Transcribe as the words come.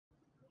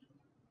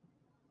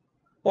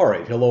All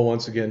right, hello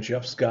once again,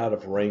 Jeff Scott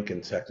of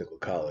Rankin Technical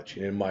College.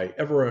 And in my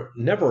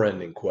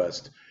never-ending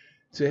quest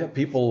to have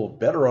people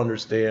better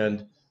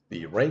understand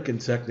the Rankin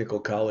Technical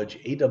College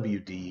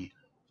AWD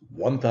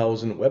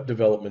 1000 Web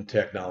Development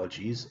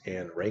Technologies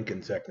and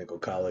Rankin Technical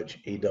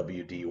College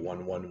AWD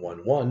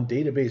 1111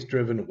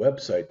 Database-Driven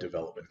Website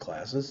Development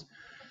classes,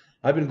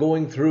 I've been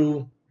going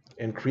through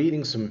and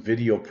creating some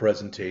video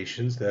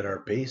presentations that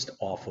are based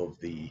off of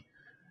the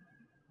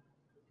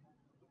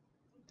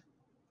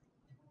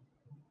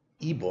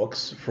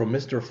ebooks from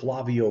Mr.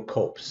 Flavio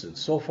Copes. And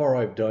so far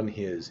I've done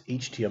his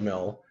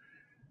HTML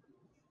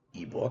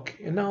ebook,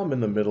 and now I'm in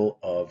the middle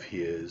of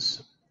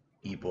his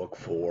ebook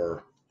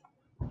for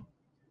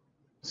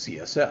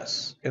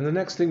CSS. And the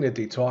next thing that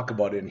they talk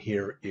about in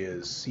here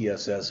is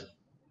CSS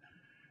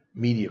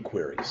media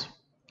queries.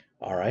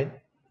 All right.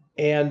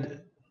 And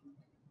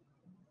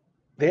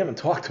they haven't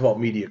talked about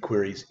media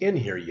queries in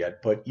here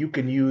yet, but you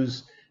can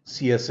use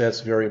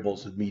CSS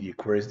variables with media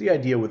queries. The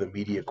idea with a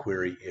media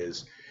query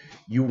is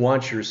you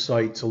want your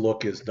site to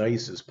look as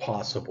nice as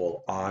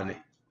possible on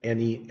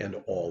any and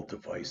all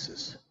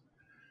devices.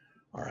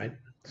 All right,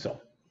 so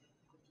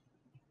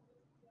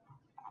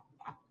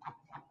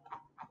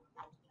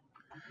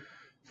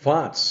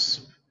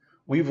fonts.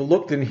 We've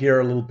looked in here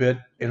a little bit,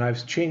 and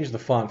I've changed the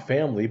font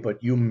family,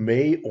 but you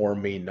may or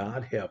may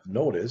not have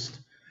noticed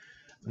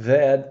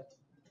that,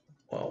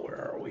 well,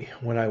 where are we?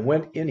 When I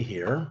went in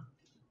here,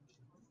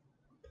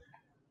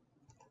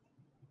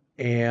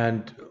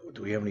 and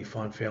do we have any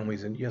font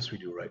families in? Yes, we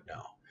do right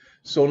now.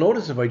 So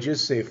notice if I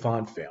just say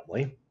font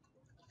family,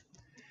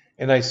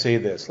 and I say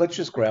this, let's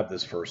just grab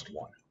this first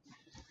one.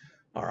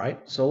 All right,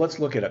 so let's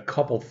look at a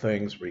couple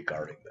things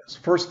regarding this.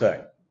 First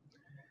thing,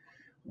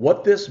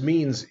 what this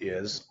means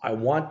is I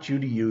want you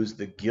to use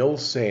the Gill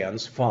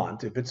Sans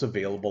font if it's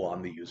available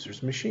on the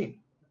user's machine.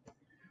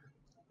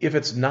 If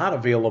it's not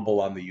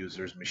available on the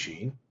user's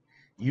machine,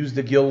 use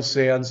the Gill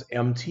Sans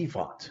MT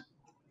font.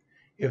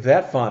 If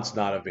that font's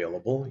not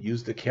available,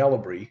 use the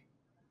Calibri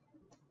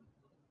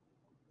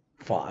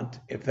font.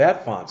 If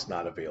that font's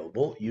not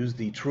available, use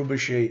the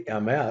Trebuchet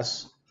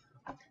MS.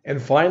 And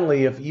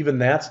finally, if even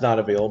that's not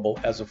available,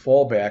 as a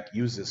fallback,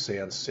 use the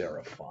sans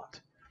serif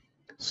font.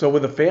 So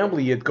with a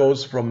family, it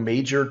goes from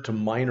major to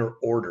minor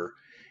order.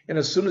 And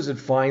as soon as it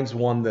finds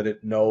one that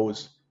it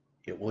knows,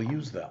 it will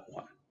use that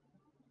one.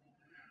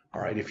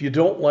 All right, if you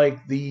don't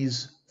like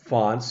these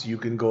fonts, you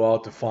can go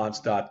out to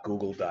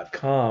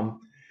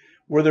fonts.google.com,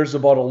 where there's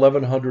about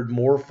 1,100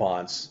 more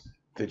fonts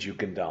that you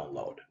can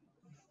download.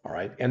 All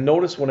right, and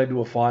notice when I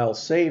do a file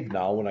save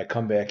now, when I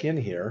come back in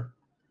here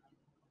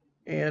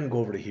and go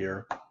over to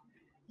here,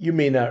 you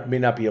may not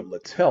be able to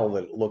tell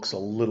that it looks a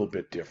little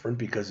bit different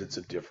because it's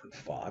a different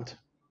font.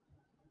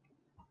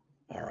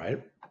 All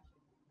right,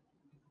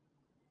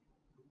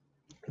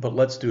 but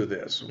let's do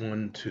this.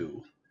 1,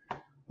 2.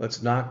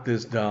 Let's knock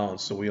this down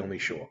so we only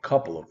show a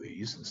couple of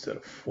these instead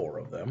of 4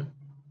 of them.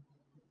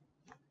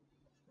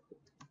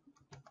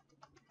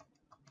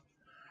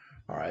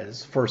 All right,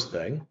 that's the first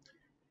thing.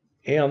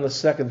 And the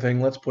second thing,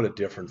 let's put a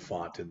different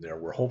font in there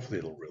where hopefully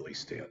it'll really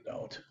stand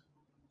out.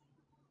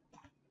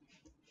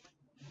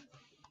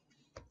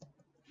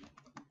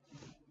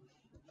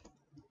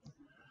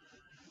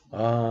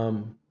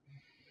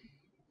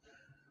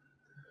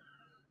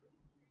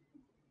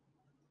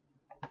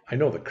 I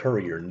know the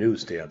Courier New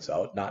stands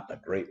out, not in a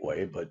great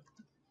way, but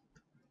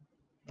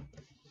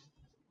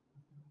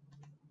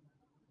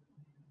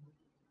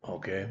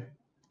okay.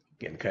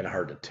 Again, kind of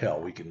hard to tell.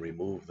 We can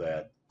remove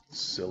that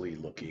silly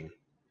looking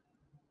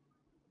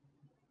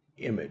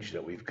image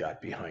that we've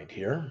got behind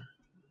here.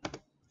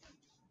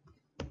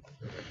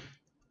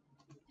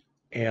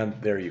 And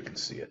there you can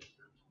see it.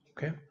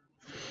 Okay.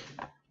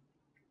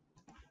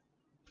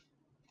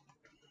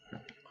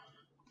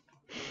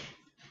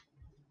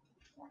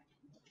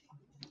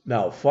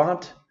 Now,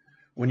 font,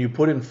 when you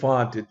put in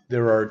font,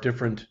 there are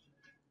different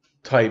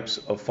types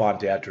of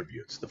font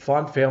attributes. The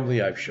font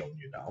family I've shown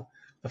you now.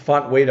 The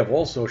font weight I've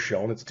also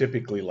shown. It's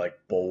typically like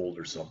bold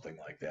or something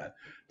like that.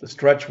 The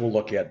stretch we'll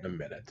look at in a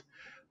minute.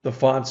 The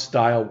font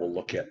style we'll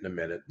look at in a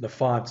minute. The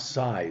font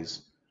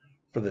size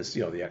for this,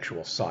 the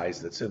actual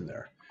size that's in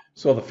there.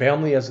 So the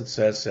family, as it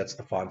says, sets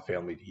the font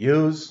family to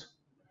use.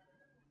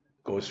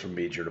 Goes from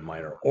major to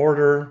minor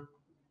order.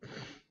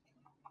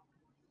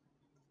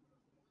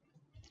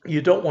 You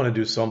don't want to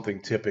do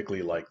something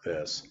typically like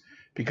this,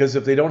 because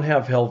if they don't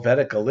have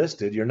Helvetica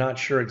listed, you're not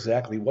sure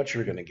exactly what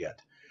you're going to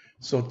get.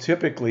 So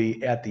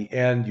typically at the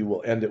end, you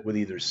will end it with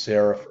either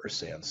serif or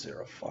sans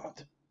serif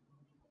font.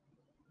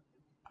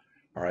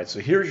 All right, so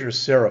here's your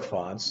serif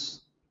fonts.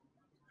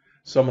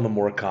 Some of the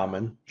more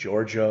common: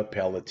 Georgia,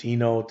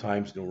 Palatino,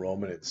 Times New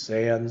Roman, and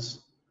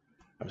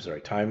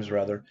Times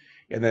rather.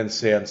 And then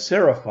sans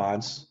serif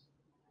fonts,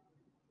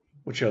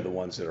 which are the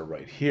ones that are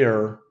right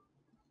here.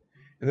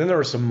 And then there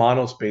are some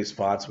monospace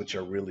fonts, which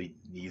are really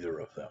neither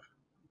of them.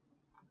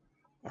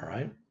 All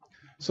right.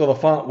 So the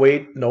font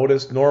weight,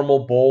 notice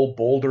normal, bold,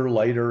 bolder,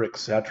 lighter,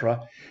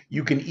 etc.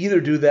 You can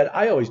either do that.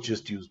 I always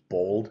just use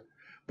bold,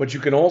 but you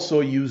can also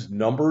use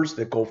numbers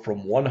that go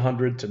from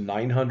 100 to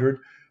 900,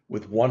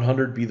 with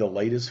 100 be the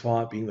latest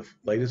font, being the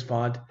latest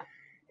font,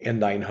 and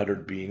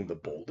 900 being the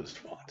boldest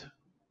font.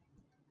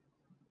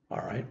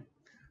 All right.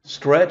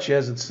 Stretch,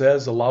 as it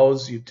says,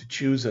 allows you to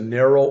choose a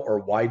narrow or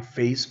wide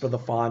face for the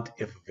font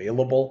if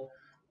available.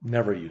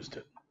 Never used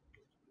it.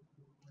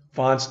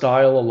 Font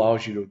style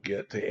allows you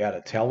to add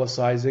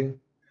italicizing.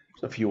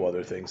 There's a few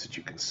other things that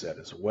you can set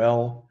as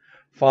well.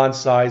 Font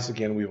size,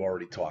 again, we've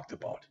already talked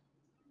about.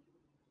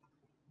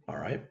 All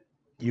right.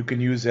 You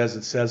can use, as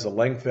it says, a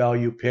length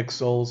value,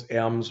 pixels,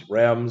 ems,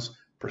 rems,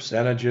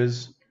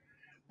 percentages,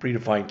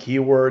 predefined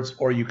keywords,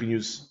 or you can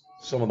use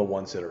some of the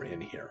ones that are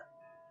in here.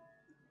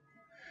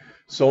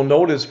 So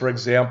notice, for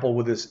example,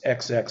 with this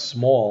XX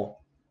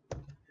small,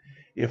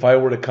 if I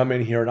were to come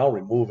in here, and I'll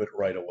remove it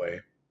right away,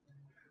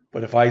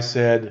 but if I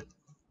said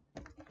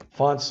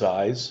font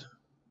size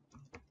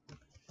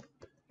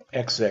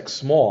XX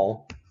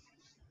small,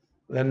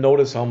 then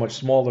notice how much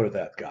smaller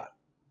that got.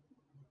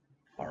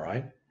 All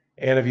right.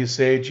 And if you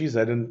say, geez,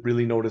 I didn't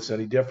really notice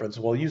any difference.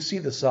 Well, you see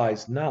the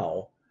size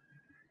now,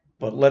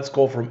 but let's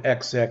go from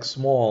XX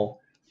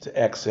small to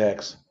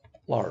XX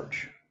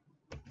large.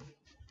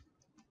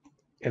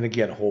 And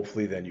again,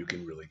 hopefully then you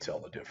can really tell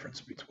the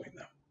difference between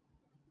them.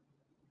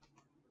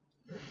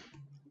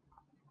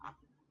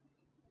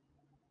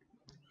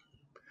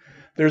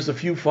 There's a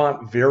few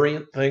font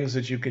variant things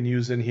that you can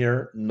use in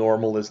here.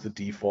 Normal is the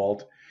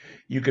default.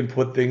 You can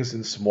put things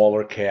in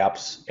smaller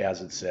caps,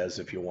 as it says,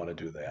 if you want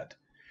to do that.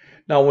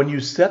 Now, when you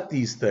set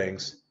these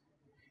things,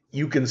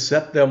 you can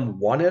set them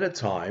one at a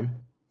time,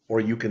 or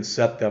you can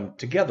set them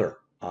together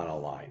on a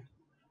line.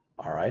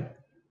 All right.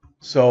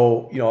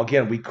 So,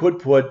 again, we could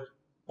put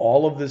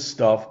all of this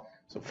stuff,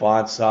 so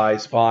font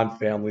size, font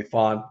family,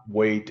 font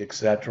weight,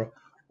 etc.,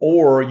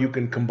 or you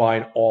can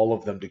combine all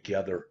of them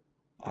together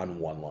on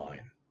one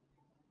line.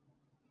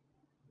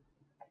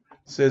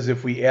 It says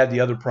if we add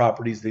the other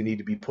properties, they need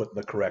to be put in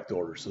the correct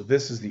order. So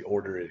this is the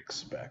order it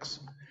expects.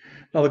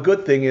 Now, the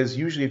good thing is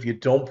usually if you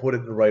don't put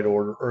it in the right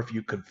order, or if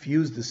you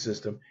confuse the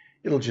system,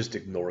 it'll just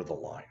ignore the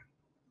line.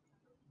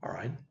 All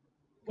right.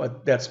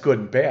 But that's good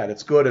and bad.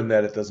 It's good in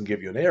that it doesn't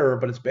give you an error,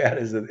 but it's bad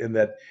in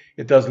that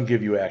it doesn't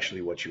give you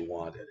actually what you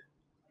wanted.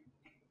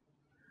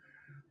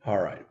 All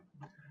right.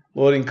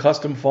 Loading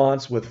custom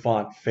fonts with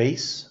font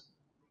face.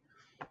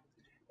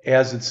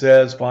 As it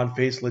says, font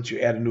face lets you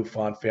add a new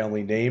font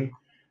family name.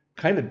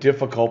 Kind of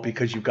difficult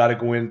because you've got to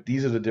go in.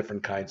 These are the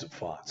different kinds of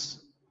fonts.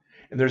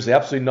 And there's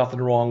absolutely nothing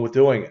wrong with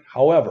doing it.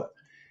 However,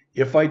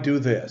 if I do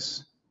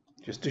this,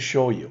 just to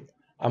show you,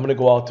 I'm going to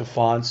go out to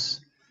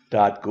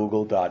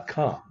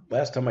fonts.google.com.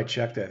 Last time I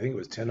checked, I think it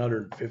was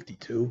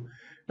 1052.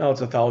 Now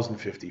it's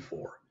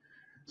 1054.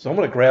 So I'm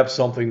going to grab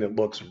something that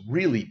looks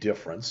really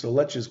different. So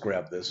let's just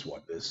grab this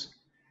one, this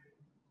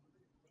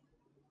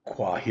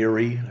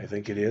Kwahiri, I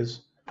think it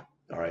is.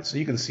 All right, so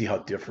you can see how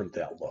different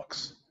that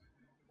looks.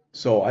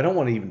 So I don't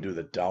want to even do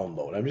the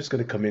download. I'm just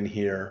going to come in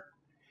here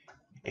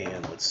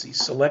and let's see,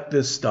 select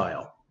this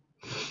style.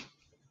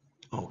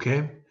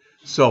 Okay,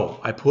 so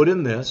I put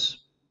in this.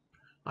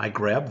 I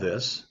grab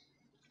this.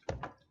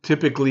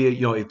 Typically,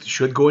 it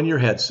should go in your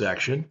head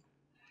section,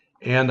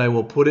 and I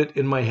will put it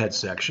in my head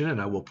section,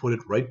 and I will put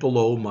it right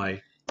below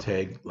my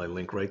tag, my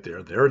link right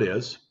there. There it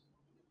is.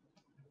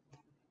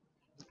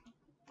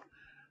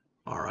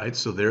 All right,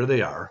 so there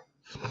they are.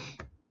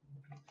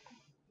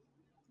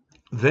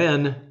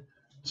 Then,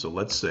 so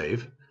let's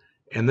save.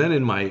 And then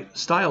in my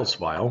styles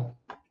file,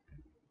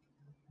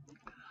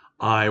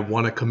 I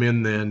want to come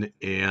in then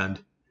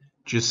and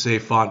just say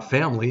font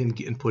family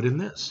and put in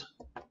this.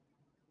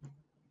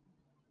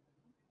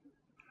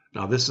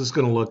 Now this is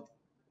going to look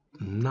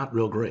not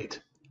real great,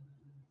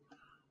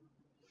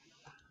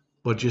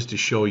 but just to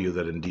show you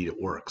that indeed it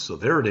works. So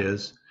there it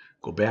is.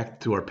 Go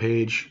back to our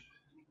page,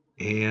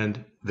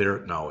 and there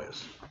it now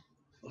is.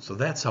 So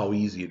that's how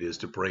easy it is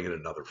to bring in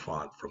another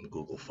font from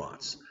Google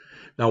Fonts.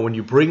 Now when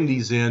you bring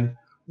these in,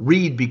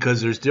 read, because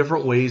there's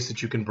different ways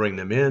that you can bring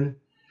them in.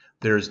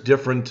 There's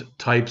different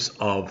types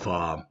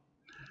of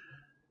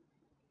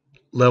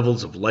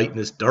levels of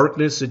lightness,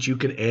 darkness that you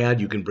can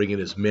add. You can bring in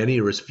as many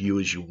or as few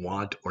as you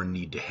want or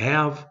need to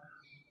have.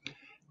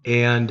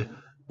 And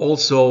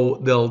also,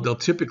 they'll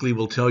typically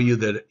will tell you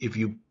that if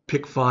you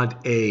pick font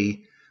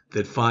A,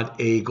 that font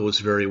A goes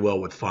very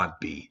well with font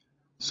B.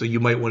 So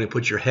you might want to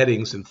put your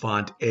headings in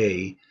font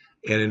A,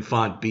 and in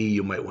font B,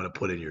 you might want to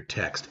put in your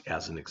text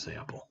as an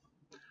example.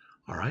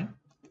 All right.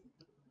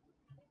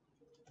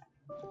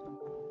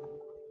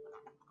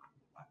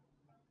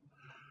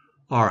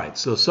 All right,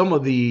 so some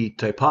of the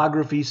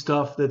typography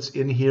stuff that's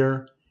in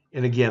here,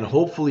 and again,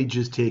 hopefully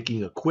just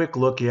taking a quick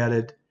look at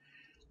it,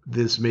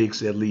 this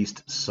makes at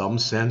least some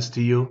sense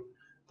to you,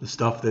 the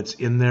stuff that's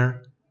in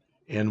there.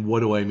 And what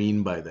do I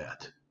mean by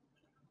that?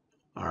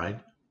 All right,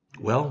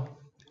 well,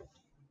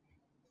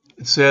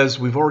 it says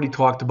we've already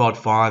talked about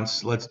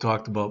fonts. Let's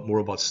talk more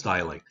about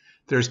styling.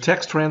 There's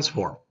text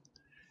transform.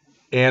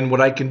 And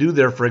what I can do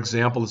there, for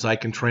example, is I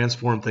can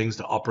transform things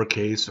to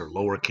uppercase or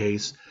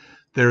lowercase.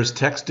 There's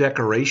text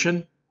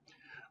decoration,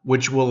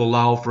 which will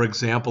allow, for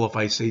example, if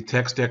I say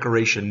text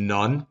decoration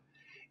none,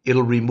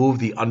 It'll remove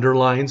the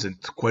underlines,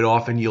 and quite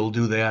often you'll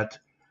do that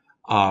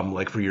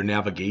like for your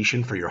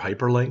navigation, for your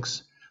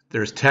hyperlinks.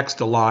 There's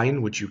text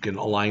align, which you can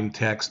align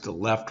text to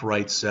left,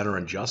 right, center,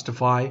 and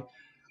justify.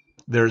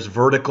 There's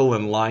vertical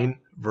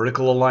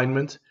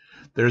alignment.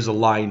 There's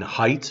align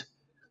height.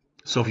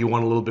 So if you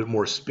want a little bit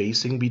more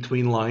spacing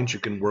between lines, you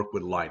can work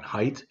with line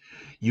height.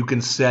 You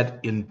can set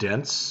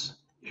indents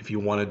if you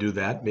want to do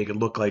that. Make it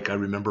look like, I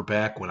remember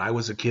back when I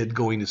was a kid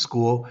going to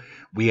school,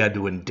 we had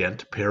to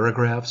indent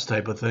paragraphs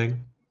type of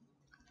thing.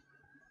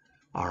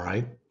 All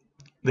right.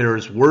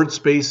 There's word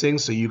spacing,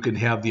 so you can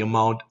have the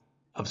amount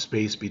of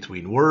space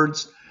between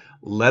words.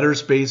 Letter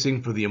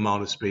spacing for the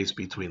amount of space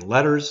between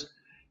letters.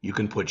 You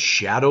can put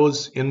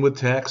shadows in with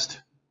text.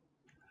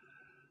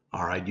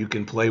 All right, you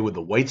can play with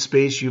the white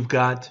space you've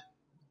got.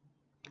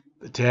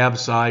 The tab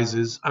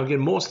sizes.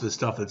 Again, most of the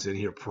stuff that's in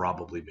here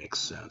probably makes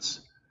sense.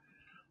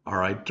 All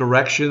right,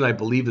 direction, I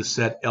believe, is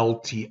set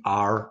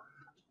LTR,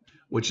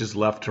 which is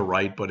left to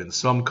right, but in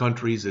some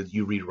countries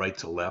you read right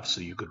to left,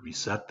 so you could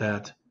reset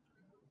that.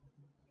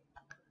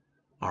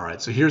 All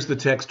right, so here's the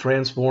text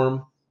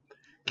transform.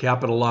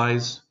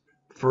 Capitalize,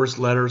 first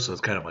letter, so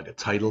it's kind of like a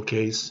title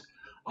case.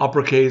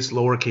 Uppercase,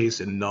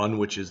 lowercase, and none,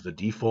 which is the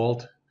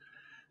default.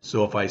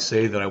 So if I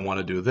say that I want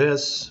to do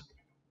this,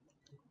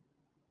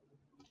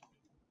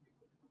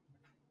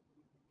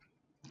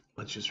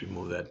 let's just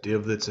remove that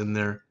div that's in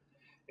there.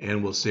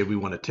 And we'll say we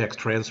want to text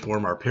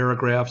transform our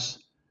paragraphs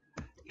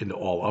into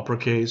all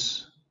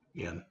uppercase.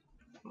 Again,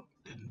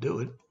 didn't do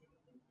it.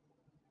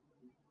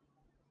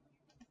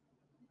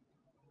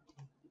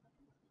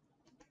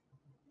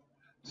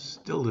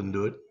 Still didn't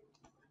do it.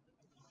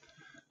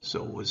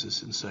 So was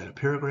this inside of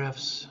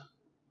paragraphs?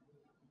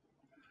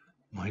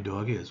 My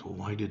dog is. Well,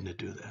 why didn't it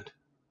do that?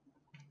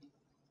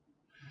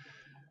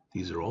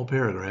 These are all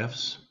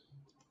paragraphs.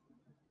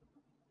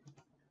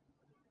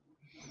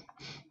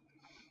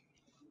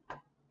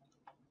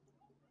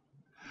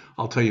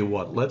 I'll tell you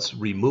what, let's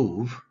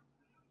remove,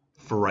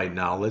 for right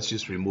now, let's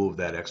just remove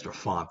that extra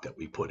font that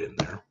we put in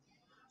there.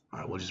 All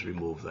right, we'll just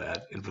remove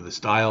that. And for the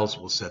styles,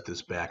 we'll set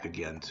this back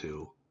again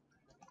to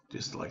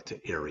just like to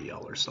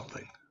Arial or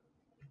something.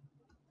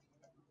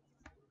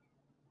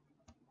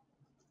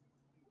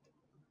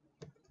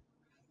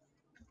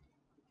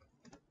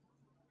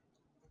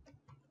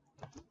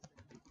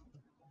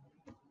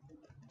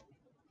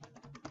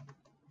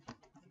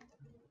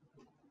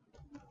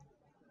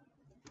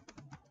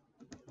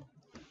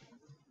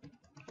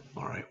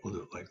 All right, we'll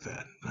do it like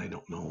that. I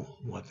don't know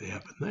what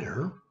happened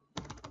there.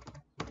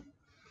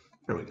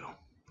 There we go.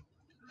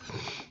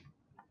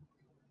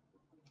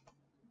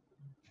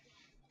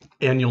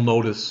 And you'll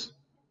notice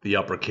the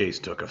uppercase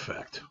took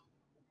effect.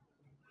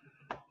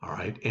 All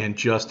right, and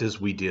just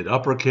as we did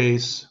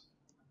uppercase,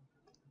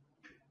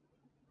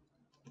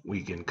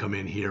 we can come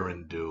in here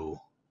and do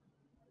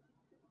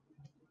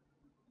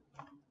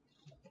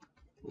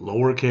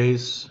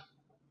lowercase,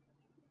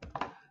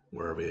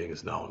 where everything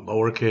is now in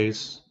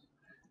lowercase.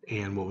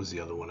 And what was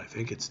the other one? I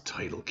think it's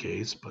title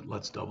case, but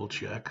let's double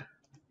check.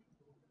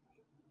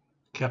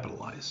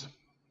 Capitalize.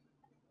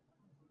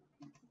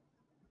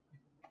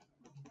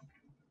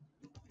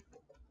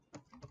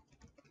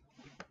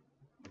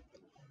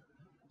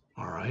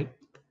 All right,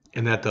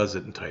 and that does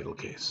it in title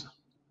case.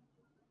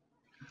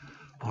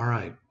 All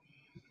right.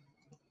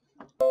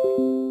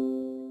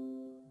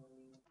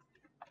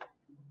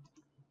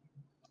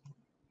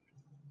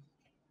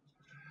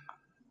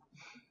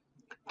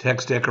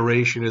 Text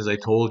decoration, as I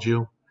told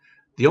you.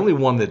 The only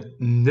one that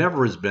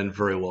never has been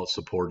very well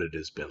supported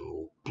has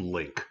been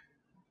Blink.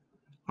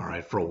 All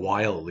right, for a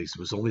while at least, it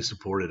was only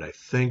supported, I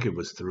think it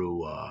was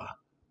through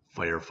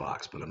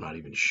Firefox, but I'm not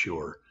even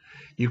sure.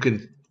 You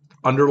can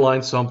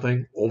underline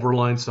something,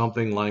 overline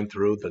something, line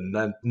through.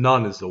 The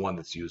none is the one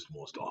that's used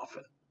most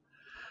often.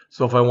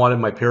 So if I wanted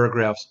my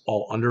paragraphs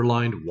all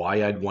underlined,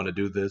 why I'd want to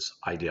do this,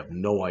 I'd have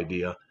no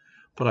idea.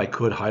 But I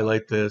could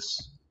highlight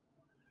this,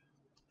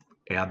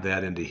 add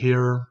that into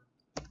here.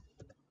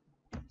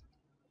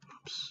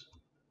 Oops.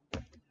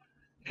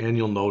 And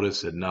you'll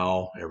notice that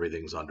now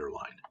everything's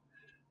underlined.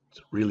 It's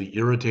really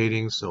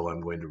irritating, so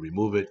I'm going to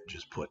remove it.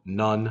 Just put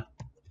none.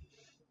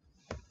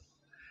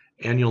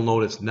 And you'll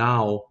notice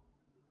now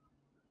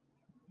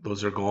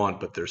those are gone,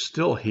 but they're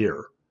still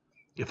here.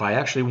 If I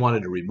actually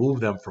wanted to remove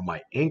them from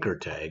my anchor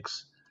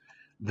tags,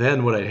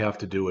 then what I'd have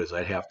to do is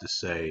I'd have to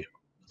say,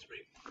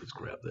 let's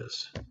grab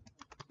this.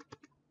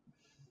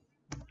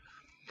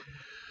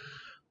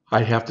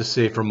 I'd have to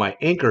say for my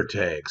anchor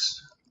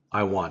tags,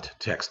 I want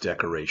text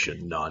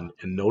decoration none.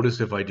 And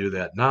notice if I do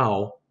that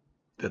now,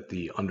 that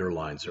the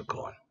underlines are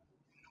gone.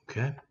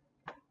 Okay.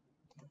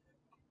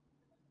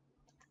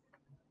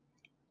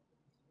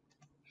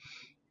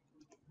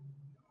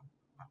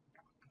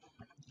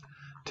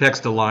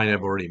 Text align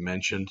I've already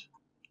mentioned.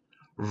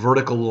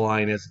 Vertical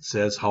align, as it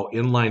says, how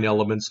inline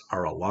elements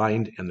are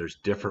aligned, and there's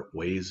different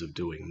ways of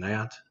doing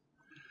that.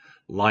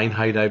 Line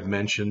height I've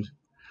mentioned.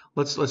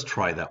 Let's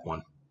try that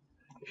one.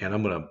 And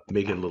I'm going to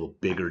make it a little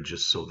bigger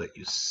just so that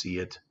you see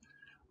it.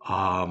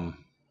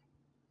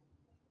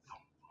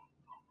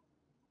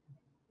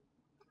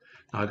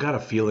 Now, I got a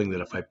feeling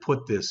that if I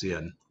put this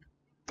in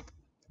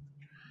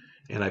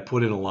and I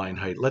put in a line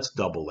height, let's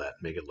double that,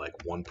 make it like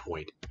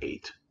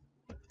 1.8.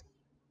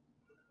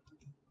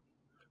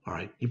 All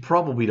right, you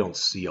probably don't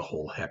see a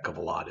whole heck of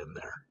a lot in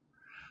there.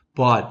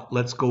 But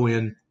let's go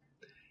in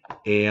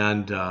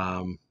and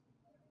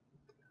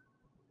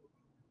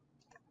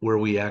where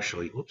we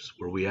actually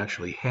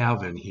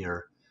have in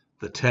here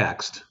the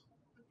text,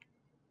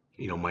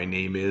 you know, my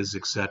name is,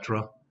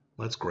 etc.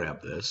 Let's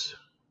grab this.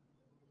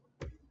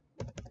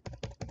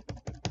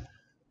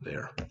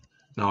 There.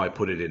 Now I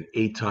put it in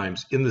 8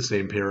 times in the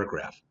same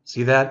paragraph.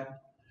 See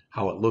that?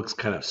 How it looks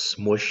kind of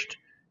smushed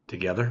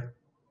together?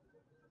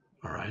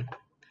 All right.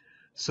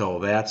 So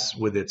that's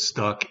with it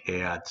stuck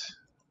at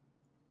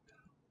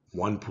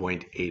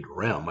 1.8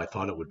 rem. I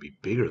thought it would be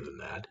bigger than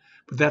that,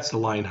 but that's the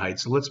line height.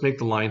 So let's make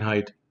the line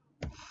height,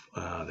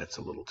 that's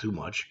a little too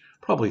much,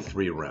 probably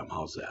 3 rem.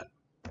 How's that?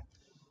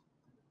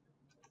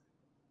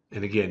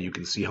 And again, you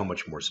can see how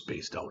much more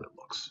spaced out it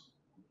looks.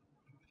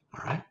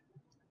 All right.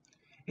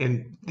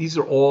 And these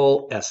are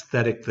all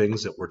aesthetic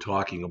things that we're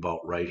talking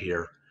about right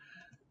here.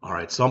 All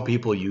right, some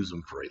people use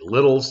them very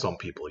little, some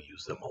people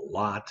use them a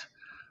lot.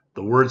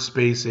 The word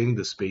spacing,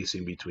 the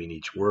spacing between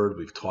each word,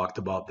 we've talked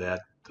about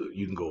that.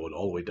 You can go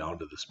all the way down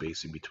to the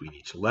spacing between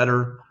each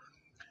letter.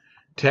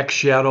 Text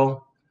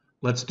shadow,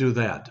 let's do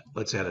that.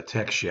 Let's add a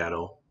text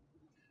shadow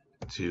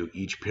to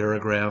each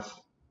paragraph.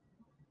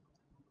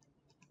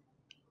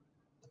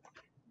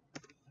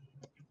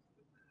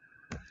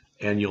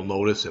 And you'll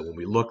notice that when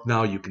we look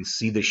now, you can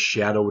see the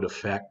shadowed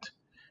effect.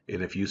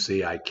 And if you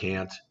say I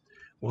can't,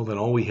 well, then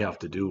all we have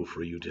to do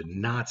for you to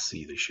not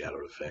see the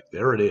shadowed effect,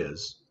 there it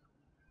is.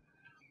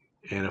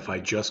 And if I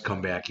just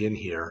come back in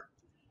here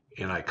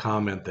and I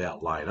comment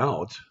that line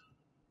out,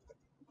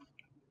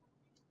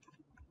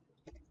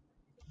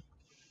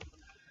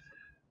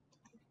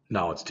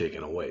 now it's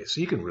taken away.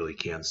 So you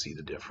can see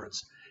the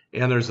difference.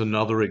 And there's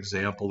another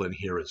example in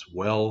here as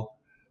well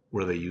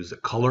where they use a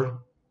color.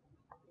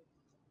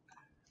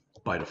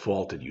 By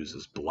default, it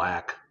uses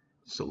black.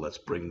 So let's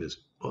bring this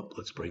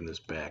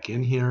back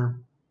in here.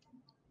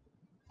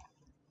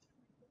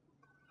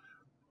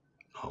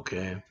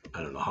 Okay,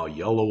 I don't know how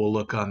yellow will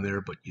look on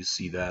there, but you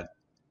see that,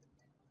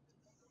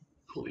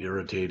 a little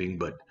irritating,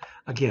 but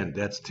again,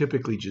 that's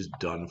typically just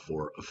done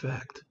for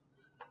effect.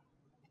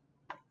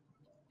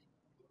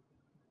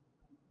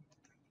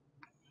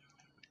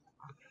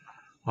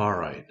 All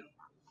right.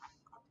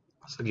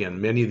 So again,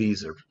 many of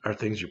these are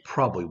things you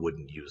probably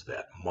wouldn't use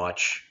that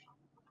much.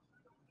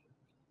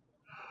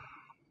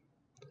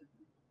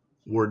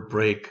 Word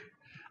break.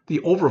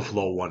 The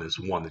overflow one is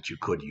one that you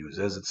could use.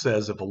 As it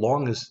says, if a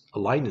line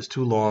is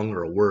too long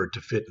or a word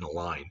to fit in a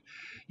line,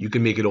 you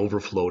can make it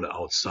overflow to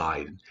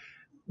outside.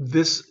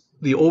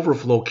 The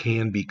overflow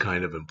can be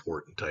kind of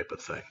important type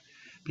of thing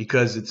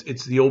because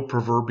it's the old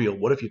proverbial,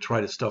 what if you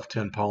try to stuff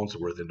 10 pounds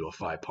worth into a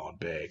 5-pound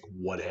bag?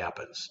 What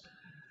happens?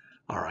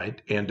 All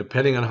right. And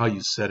depending on how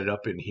you set it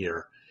up in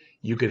here,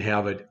 you can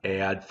have it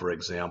add, for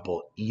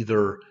example,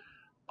 either,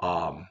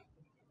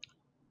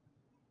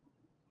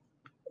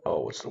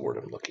 what's the word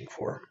I'm looking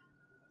for?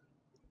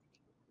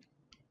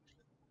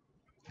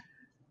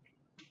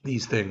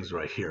 These things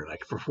right here.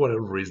 Like for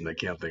whatever reason, I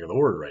can't think of the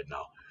word right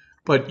now.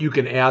 But you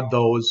can add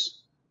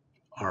those,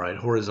 all right,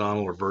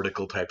 horizontal or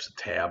vertical types of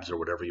tabs or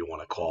whatever you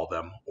want to call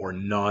them, or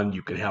none.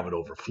 You can have it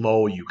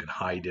overflow, you can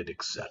hide it,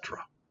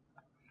 etc.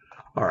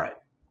 All right.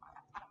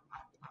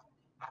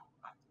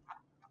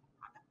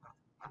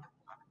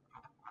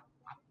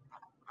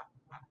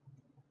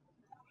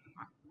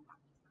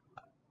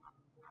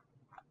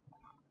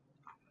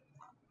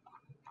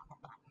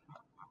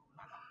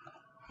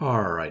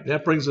 All right,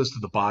 that brings us to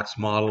the box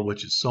model,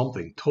 which is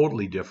something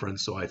totally different.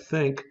 So I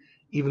think,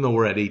 even though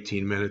we're at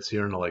 18 minutes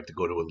here and I like to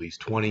go to at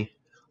least 20,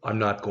 I'm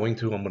not going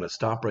to. I'm going to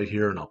stop right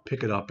here and I'll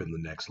pick it up in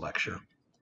the next lecture.